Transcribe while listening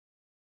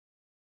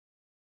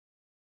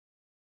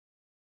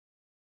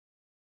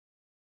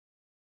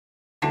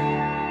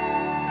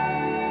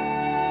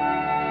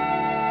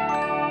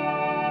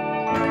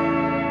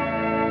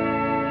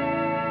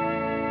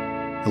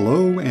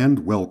Hello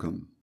and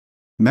welcome.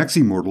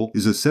 Maximortal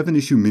is a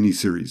 7-issue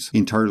miniseries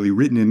entirely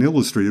written and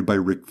illustrated by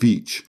Rick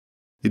Veitch.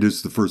 It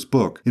is the first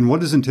book in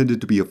what is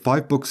intended to be a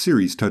 5-book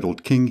series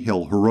titled King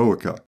Hell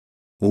Heroica.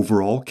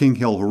 Overall, King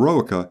Hell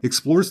Heroica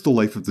explores the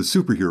life of the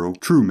superhero,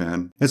 True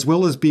Man, as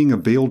well as being a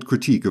veiled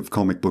critique of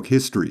comic book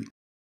history.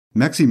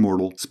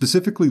 Maximortal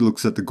specifically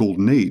looks at the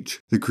Golden Age,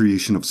 the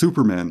creation of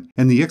Superman,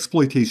 and the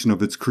exploitation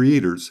of its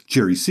creators,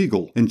 Jerry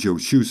Siegel and Joe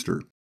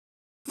Shuster.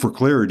 For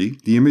clarity,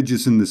 the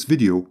images in this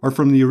video are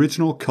from the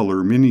original color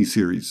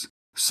miniseries.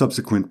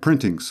 Subsequent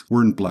printings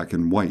were in black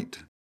and white.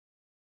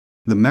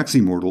 The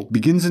Maximortal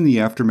begins in the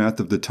aftermath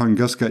of the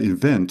Tunguska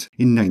event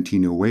in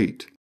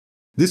 1908.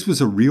 This was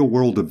a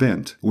real-world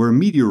event where a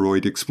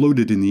meteoroid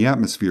exploded in the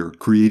atmosphere,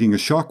 creating a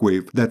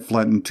shockwave that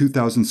flattened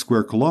 2,000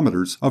 square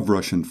kilometers of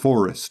Russian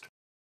forest.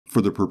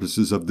 For the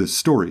purposes of this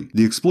story,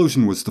 the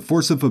explosion was the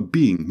force of a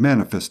being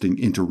manifesting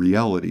into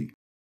reality.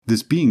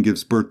 This being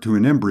gives birth to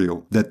an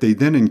embryo that they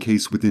then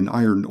encase within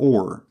iron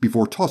ore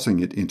before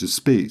tossing it into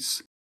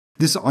space.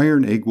 This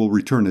iron egg will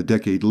return a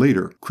decade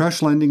later,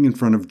 crash landing in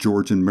front of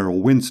George and Merrill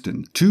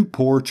Winston, two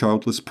poor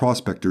childless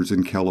prospectors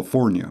in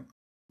California.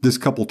 This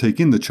couple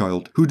take in the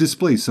child, who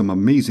displays some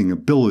amazing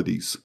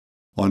abilities.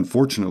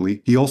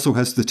 Unfortunately, he also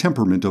has the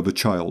temperament of a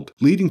child,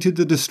 leading to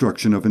the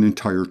destruction of an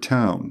entire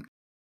town.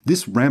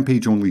 This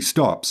rampage only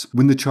stops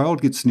when the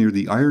child gets near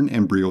the iron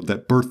embryo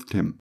that birthed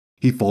him.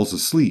 He falls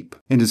asleep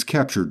and is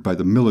captured by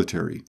the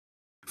military.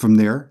 From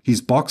there,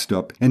 he's boxed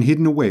up and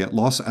hidden away at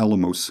Los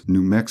Alamos,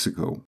 New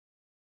Mexico.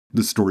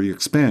 The story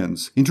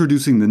expands,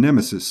 introducing the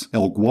nemesis,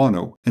 El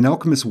Guano, an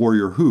alchemist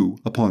warrior who,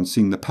 upon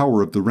seeing the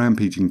power of the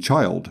rampaging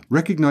child,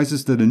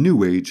 recognizes that a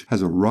new age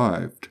has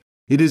arrived.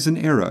 It is an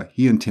era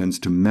he intends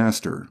to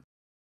master.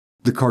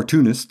 The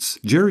cartoonists,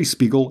 Jerry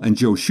Siegel and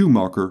Joe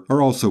Schumacher,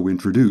 are also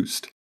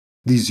introduced.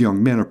 These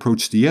young men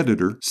approach the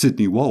editor,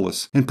 Sidney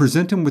Wallace, and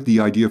present him with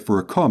the idea for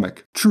a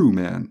comic, True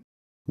Man.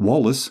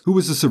 Wallace, who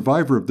is a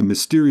survivor of the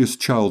mysterious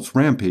child's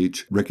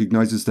rampage,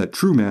 recognizes that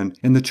True Man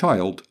and the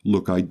child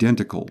look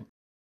identical.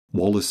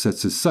 Wallace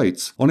sets his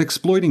sights on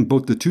exploiting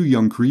both the two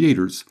young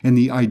creators and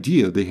the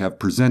idea they have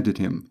presented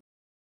him.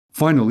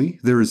 Finally,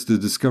 there is the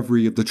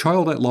discovery of the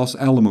child at Los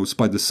Alamos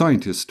by the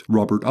scientist,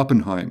 Robert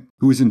Oppenheim,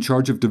 who is in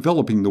charge of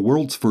developing the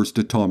world's first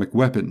atomic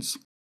weapons.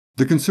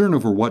 The concern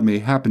over what may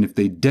happen if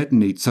they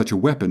detonate such a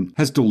weapon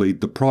has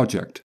delayed the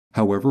project.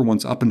 However,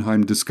 once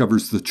Oppenheim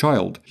discovers the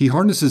child, he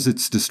harnesses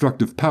its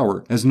destructive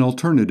power as an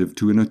alternative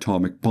to an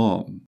atomic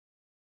bomb.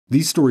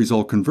 These stories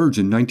all converge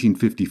in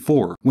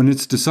 1954, when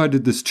it's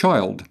decided this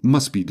child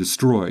must be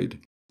destroyed.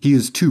 He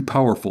is too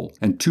powerful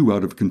and too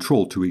out of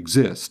control to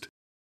exist.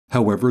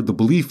 However, the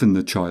belief in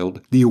the child,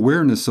 the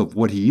awareness of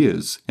what he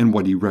is and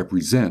what he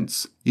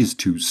represents, is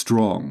too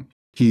strong.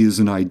 He is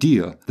an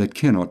idea that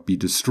cannot be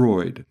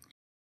destroyed.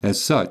 As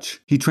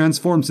such, he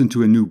transforms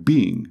into a new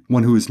being,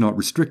 one who is not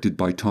restricted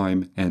by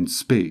time and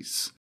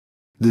space.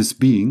 This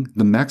being,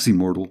 the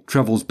Maximortal,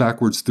 travels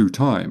backwards through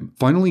time,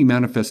 finally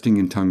manifesting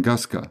in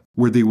Tunguska,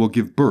 where they will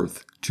give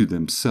birth to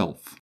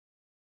themselves.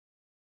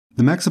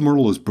 The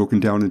Maximortal is broken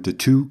down into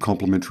two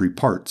complementary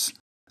parts: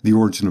 the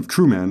origin of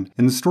True Man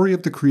and the story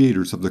of the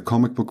creators of the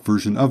comic book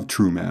version of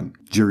True Man,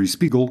 Jerry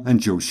Siegel and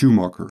Joe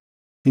Schumacher.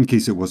 In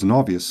case it wasn't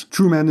obvious,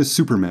 True Man is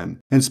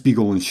Superman, and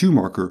Siegel and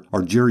Schumacher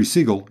are Jerry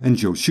Siegel and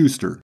Joe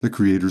Shuster, the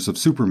creators of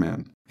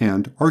Superman,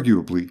 and,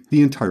 arguably,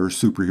 the entire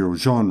superhero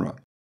genre.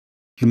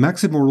 The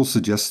Maximortal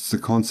suggests the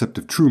concept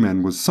of True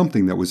Man was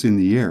something that was in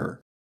the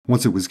air.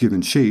 Once it was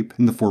given shape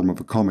in the form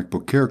of a comic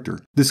book character,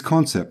 this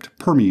concept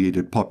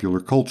permeated popular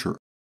culture.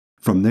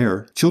 From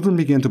there, children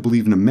began to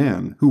believe in a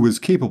man who was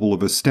capable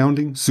of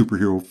astounding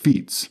superhero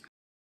feats.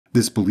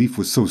 This belief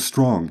was so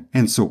strong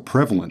and so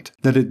prevalent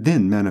that it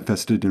then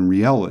manifested in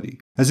reality,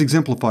 as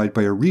exemplified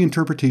by a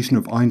reinterpretation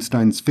of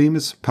Einstein's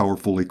famous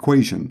powerful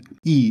equation,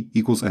 E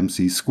equals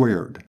mc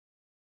squared.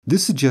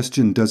 This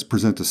suggestion does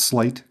present a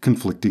slight,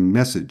 conflicting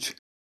message.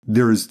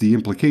 There is the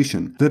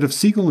implication that if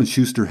Siegel and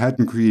Shuster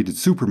hadn't created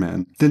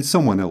Superman, then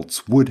someone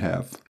else would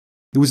have.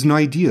 It was an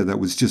idea that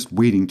was just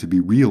waiting to be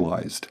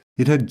realized.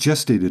 It had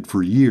gestated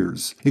for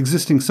years,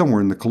 existing somewhere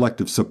in the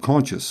collective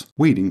subconscious,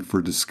 waiting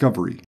for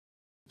discovery.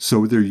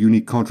 So their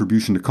unique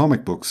contribution to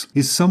comic books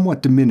is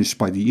somewhat diminished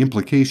by the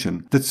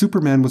implication that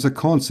Superman was a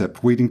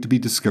concept waiting to be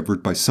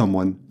discovered by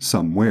someone,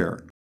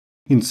 somewhere.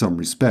 In some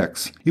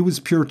respects, it was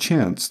pure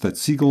chance that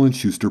Siegel and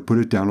Shuster put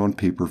it down on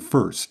paper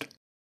first.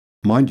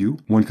 Mind you,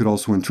 one could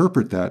also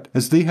interpret that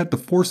as they had the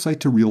foresight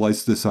to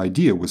realize this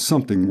idea was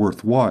something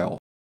worthwhile.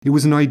 It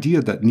was an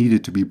idea that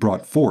needed to be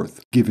brought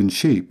forth, given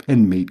shape,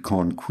 and made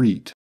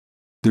concrete.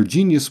 Their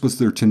genius was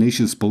their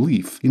tenacious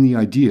belief in the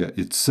idea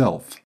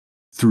itself.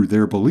 Through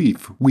their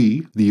belief,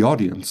 we, the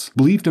audience,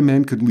 believed a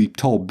man could leap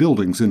tall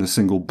buildings in a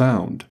single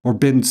bound, or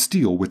bend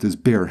steel with his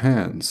bare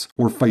hands,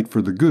 or fight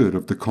for the good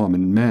of the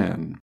common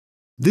man.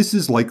 This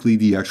is likely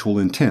the actual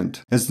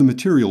intent, as the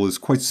material is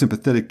quite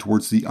sympathetic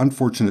towards the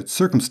unfortunate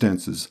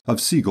circumstances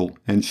of Siegel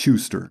and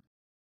Shuster.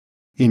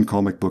 In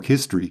comic book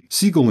history,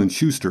 Siegel and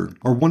Shuster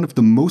are one of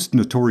the most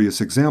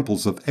notorious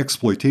examples of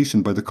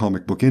exploitation by the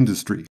comic book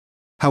industry.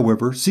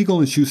 However, Siegel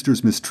and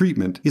Shuster's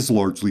mistreatment is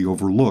largely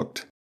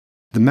overlooked.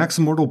 The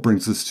Maximortal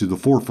brings us to the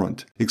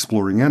forefront,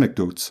 exploring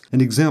anecdotes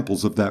and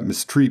examples of that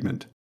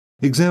mistreatment.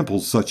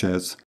 Examples such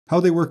as how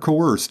they were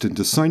coerced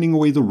into signing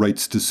away the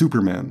rights to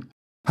Superman,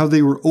 how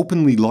they were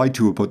openly lied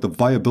to about the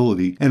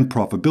viability and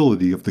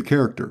profitability of the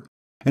character,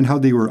 and how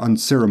they were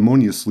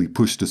unceremoniously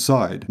pushed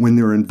aside when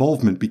their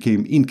involvement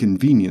became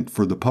inconvenient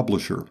for the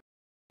publisher.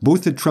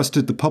 Both had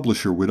trusted the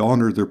publisher would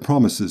honor their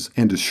promises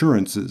and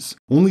assurances,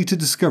 only to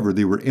discover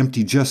they were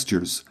empty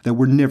gestures that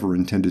were never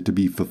intended to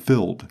be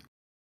fulfilled.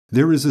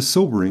 There is a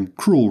sobering,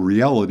 cruel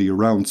reality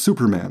around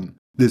Superman.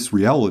 This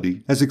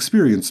reality, as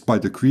experienced by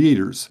the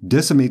creators,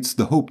 decimates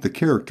the hope the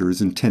character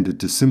is intended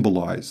to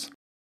symbolize.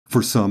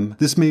 For some,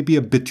 this may be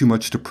a bit too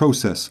much to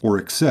process or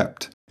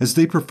accept, as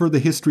they prefer the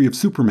history of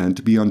Superman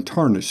to be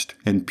untarnished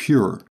and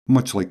pure,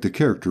 much like the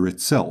character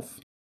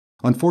itself.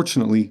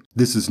 Unfortunately,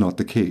 this is not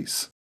the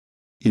case.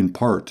 In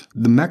part,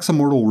 the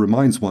Maximortal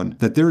reminds one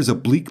that there is a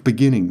bleak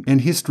beginning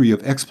and history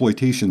of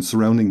exploitation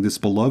surrounding this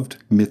beloved,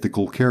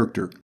 mythical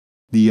character.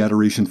 The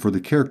adoration for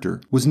the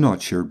character was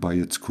not shared by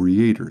its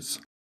creators.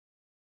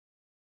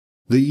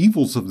 The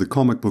evils of the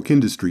comic book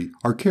industry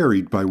are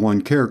carried by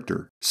one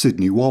character,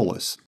 Sidney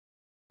Wallace.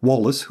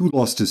 Wallace, who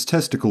lost his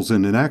testicles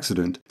in an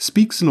accident,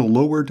 speaks in a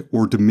lowered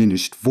or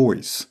diminished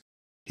voice.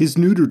 His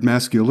neutered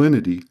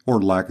masculinity,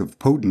 or lack of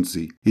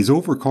potency, is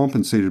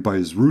overcompensated by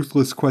his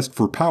ruthless quest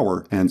for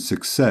power and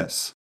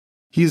success.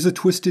 He is a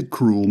twisted,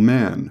 cruel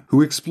man,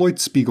 who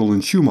exploits Spiegel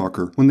and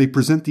Schumacher when they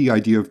present the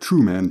idea of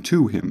True Man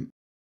to him.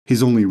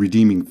 His only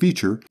redeeming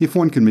feature, if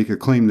one can make a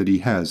claim that he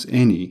has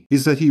any,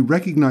 is that he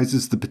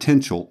recognizes the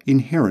potential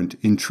inherent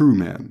in True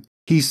Man.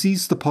 He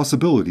sees the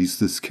possibilities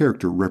this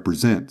character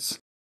represents.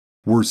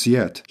 Worse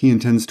yet, he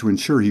intends to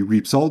ensure he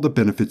reaps all the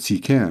benefits he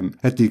can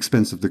at the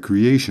expense of the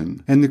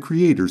creation and the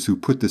creators who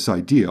put this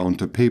idea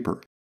onto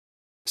paper.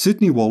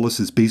 Sidney Wallace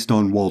is based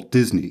on Walt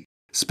Disney,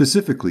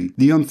 specifically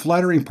the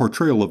unflattering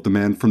portrayal of the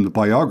man from the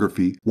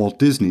biography Walt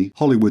Disney,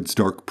 Hollywood's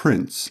Dark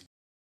Prince.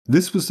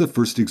 This was the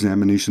first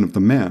examination of the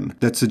man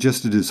that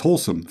suggested his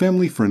wholesome,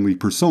 family-friendly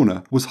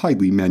persona was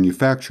highly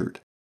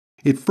manufactured.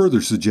 It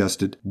further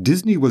suggested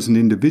Disney was an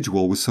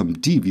individual with some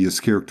devious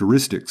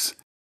characteristics.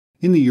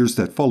 In the years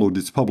that followed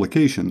its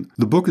publication,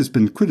 the book has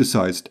been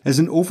criticized as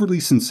an overly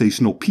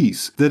sensational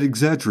piece that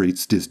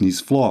exaggerates Disney's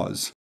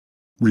flaws.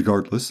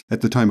 Regardless, at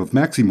the time of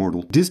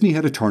Maximortal, Disney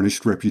had a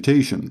tarnished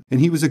reputation,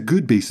 and he was a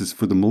good basis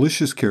for the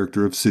malicious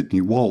character of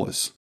Sidney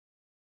Wallace.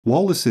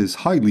 Wallace is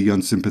highly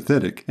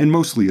unsympathetic and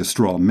mostly a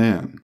straw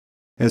man.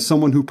 As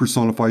someone who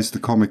personifies the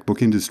comic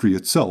book industry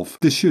itself,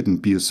 this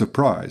shouldn't be a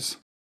surprise.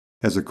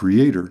 As a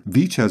creator,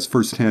 Veitch has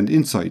first-hand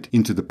insight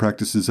into the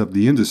practices of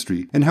the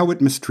industry and how it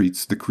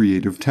mistreats the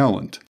creative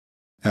talent.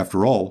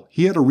 After all,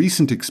 he had a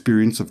recent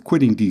experience of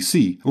quitting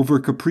DC over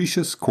a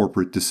capricious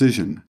corporate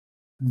decision.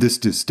 This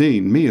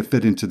disdain may have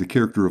fed into the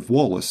character of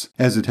Wallace,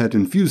 as it had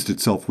infused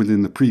itself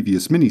within the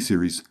previous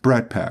miniseries,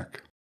 Brat.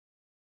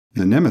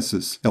 The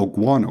nemesis, El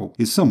Guano,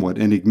 is somewhat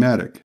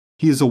enigmatic.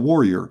 He is a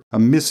warrior, a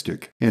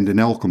mystic, and an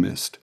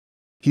alchemist.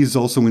 He is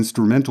also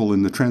instrumental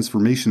in the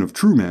transformation of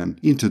True Man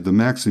into the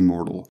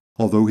Maximortal,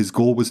 although his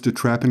goal was to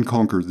trap and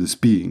conquer this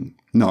being,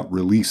 not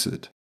release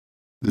it.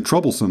 The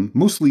troublesome,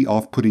 mostly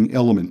off-putting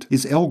element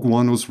is El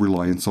Guano's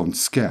reliance on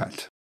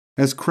scat.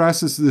 As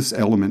crass as this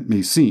element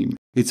may seem,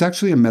 it's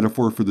actually a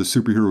metaphor for the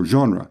superhero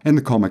genre and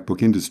the comic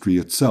book industry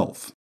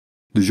itself.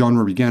 The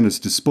genre began as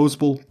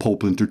disposable,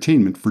 pulp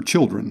entertainment for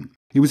children.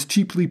 It was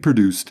cheaply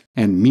produced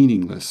and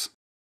meaningless.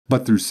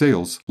 But through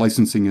sales,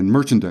 licensing, and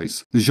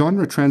merchandise, the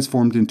genre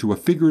transformed into a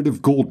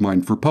figurative gold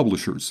mine for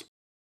publishers.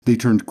 They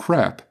turned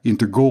crap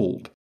into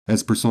gold,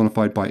 as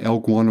personified by El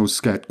Guano's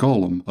scat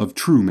golem of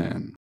True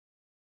Man.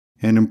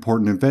 An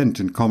important event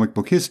in comic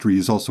book history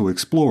is also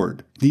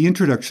explored, the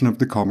introduction of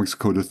the Comics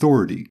Code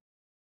Authority.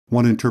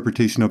 One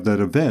interpretation of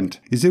that event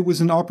is it was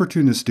an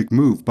opportunistic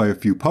move by a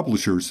few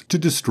publishers to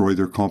destroy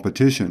their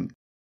competition.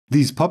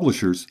 These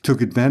publishers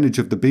took advantage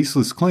of the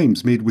baseless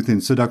claims made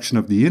within Seduction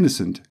of the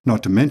Innocent,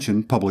 not to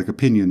mention public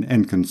opinion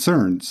and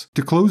concerns,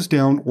 to close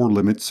down or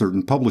limit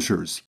certain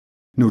publishers.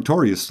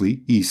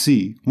 Notoriously,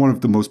 EC, one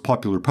of the most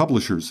popular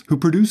publishers who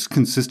produced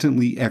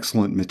consistently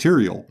excellent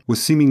material,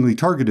 was seemingly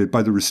targeted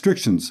by the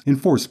restrictions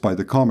enforced by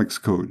the Comics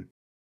Code.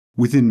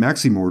 Within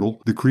Maximortal,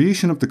 the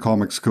creation of the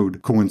Comics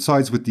Code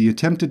coincides with the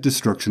attempted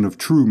destruction of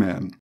True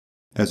Man.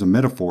 As a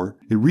metaphor,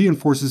 it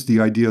reinforces the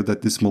idea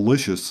that this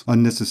malicious,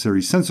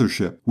 unnecessary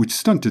censorship, which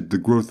stunted the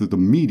growth of the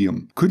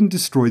medium, couldn't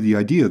destroy the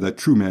idea that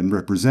True Man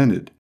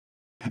represented.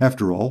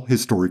 After all,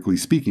 historically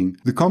speaking,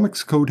 the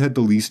Comics Code had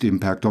the least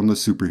impact on the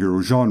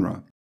superhero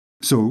genre.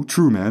 So,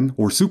 True Man,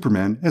 or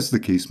Superman, as the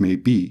case may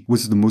be,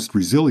 was the most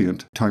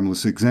resilient,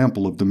 timeless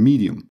example of the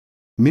medium.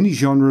 Many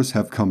genres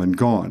have come and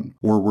gone,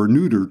 or were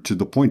neutered to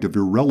the point of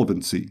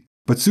irrelevancy,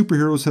 but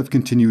superheroes have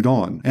continued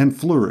on and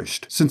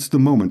flourished since the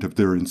moment of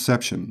their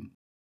inception.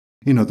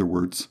 In other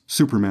words,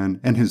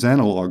 Superman and his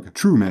analog,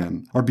 True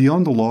Man, are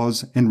beyond the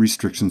laws and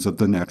restrictions of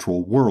the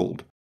natural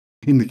world.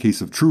 In the case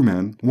of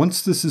Truman,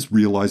 once this is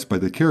realized by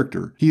the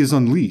character, he is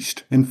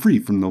unleashed and free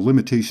from the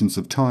limitations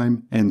of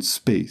time and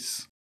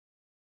space.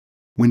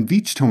 When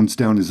Veitch tones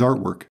down his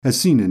artwork,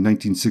 as seen in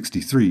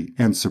 1963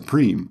 and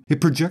Supreme, it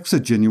projects a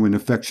genuine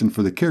affection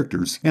for the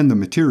characters and the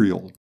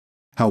material.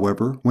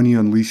 However, when he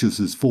unleashes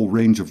his full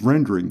range of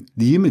rendering,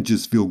 the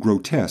images feel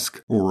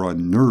grotesque or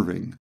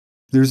unnerving.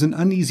 There's an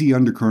uneasy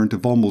undercurrent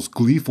of almost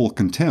gleeful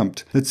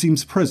contempt that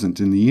seems present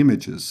in the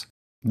images.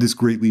 This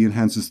greatly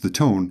enhances the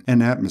tone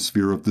and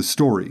atmosphere of the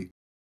story.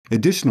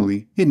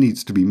 Additionally, it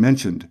needs to be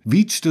mentioned,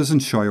 Veitch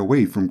doesn't shy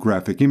away from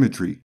graphic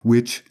imagery,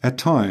 which, at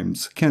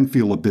times, can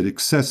feel a bit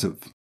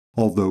excessive,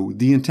 although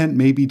the intent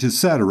may be to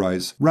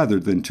satirize rather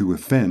than to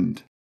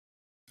offend.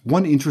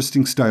 One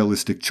interesting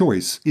stylistic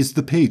choice is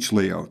the page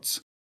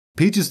layouts.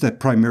 Pages that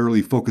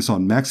primarily focus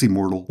on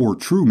Maximortal or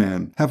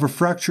Truman have a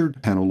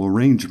fractured panel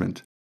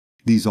arrangement.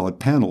 These odd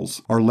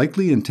panels are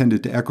likely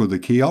intended to echo the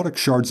chaotic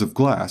shards of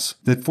glass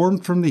that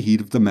formed from the heat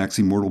of the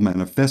Maximortal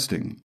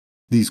manifesting.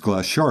 These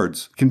glass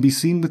shards can be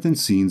seen within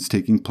scenes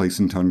taking place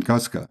in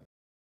Tunguska.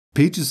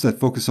 Pages that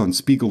focus on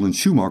Spiegel and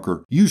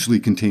Schumacher usually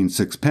contain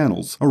 6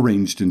 panels,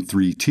 arranged in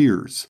 3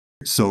 tiers.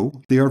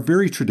 So, they are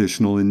very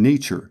traditional in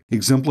nature,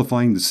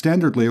 exemplifying the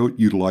standard layout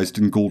utilized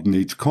in Golden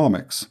Age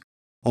comics.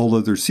 All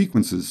other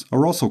sequences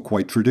are also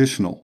quite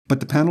traditional, but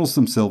the panels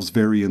themselves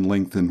vary in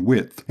length and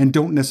width, and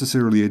don't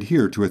necessarily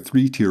adhere to a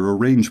 3-tier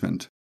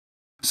arrangement.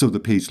 So the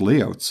page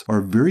layouts are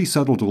a very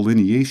subtle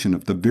delineation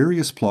of the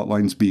various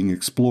plotlines being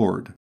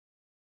explored.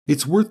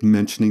 It's worth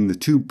mentioning the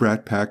 2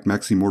 Brat Pack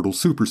Maximortal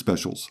Super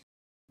Specials.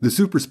 The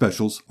Super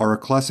Specials are a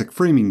classic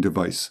framing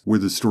device where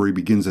the story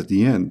begins at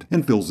the end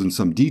and fills in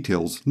some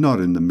details not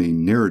in the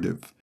main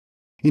narrative.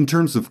 In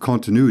terms of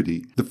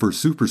continuity, the first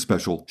Super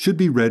Special should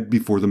be read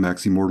before the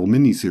Maximortal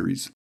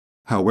miniseries.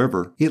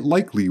 However, it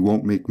likely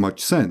won't make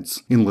much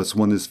sense unless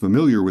one is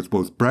familiar with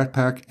both Brat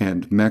Pack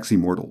and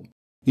Maximortal.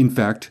 In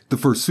fact, the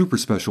first Super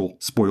Special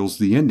spoils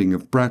the ending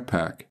of Brat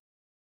Pack.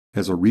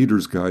 As a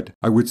reader's guide,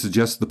 I would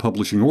suggest the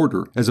publishing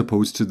order as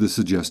opposed to the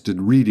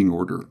suggested reading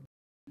order.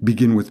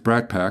 Begin with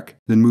Brat Pack,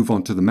 then move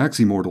on to the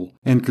Maximortal,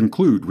 and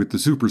conclude with the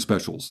Super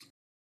Specials.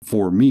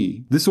 For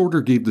me, this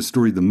order gave the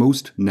story the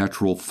most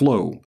natural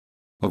flow.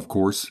 Of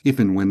course, if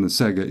and when the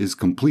saga is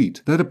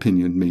complete, that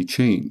opinion may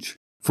change.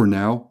 For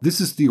now,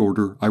 this is the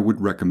order I would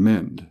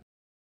recommend.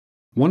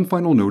 One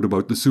final note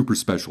about the Super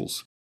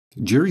Specials.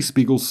 Jerry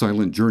Spiegel's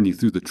silent journey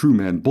through the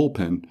Truman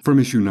bullpen from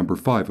issue number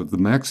 5 of the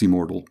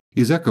Maximortal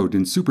is echoed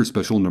in Super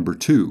Special number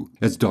 2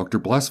 as Dr.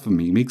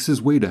 Blasphemy makes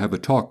his way to have a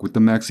talk with the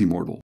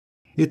Maximortal.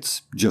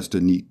 It's just a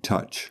neat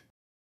touch.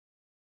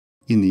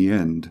 In the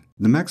end,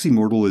 the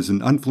Maximortal is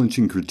an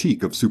unflinching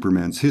critique of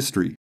Superman's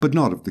history, but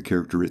not of the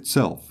character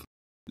itself.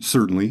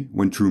 Certainly,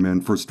 when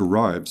Truman first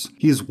arrives,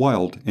 he is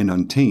wild and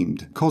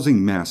untamed,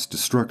 causing mass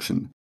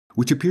destruction,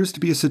 which appears to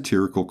be a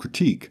satirical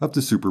critique of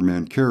the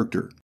Superman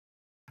character.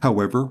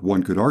 However,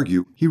 one could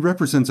argue he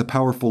represents a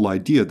powerful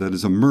idea that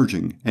is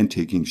emerging and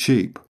taking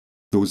shape.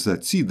 Those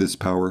that see this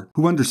power,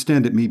 who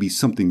understand it may be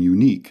something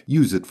unique,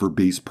 use it for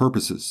base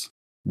purposes.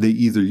 They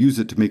either use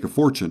it to make a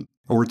fortune,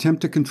 or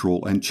attempt to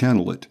control and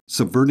channel it,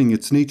 subverting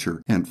its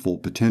nature and full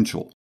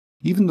potential.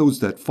 Even those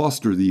that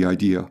foster the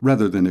idea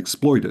rather than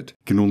exploit it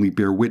can only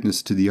bear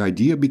witness to the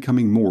idea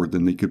becoming more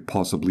than they could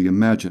possibly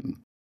imagine.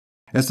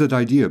 As that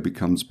idea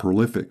becomes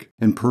prolific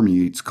and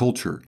permeates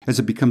culture, as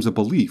it becomes a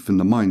belief in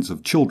the minds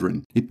of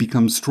children, it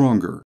becomes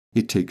stronger,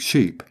 it takes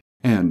shape,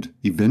 and,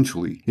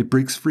 eventually, it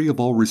breaks free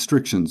of all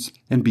restrictions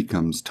and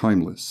becomes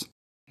timeless.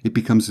 It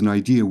becomes an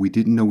idea we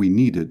didn't know we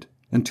needed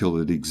until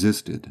it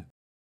existed.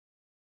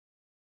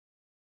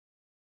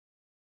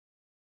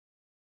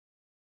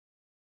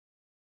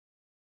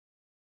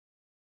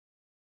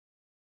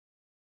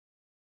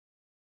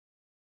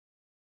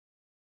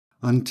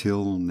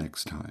 Until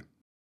next time.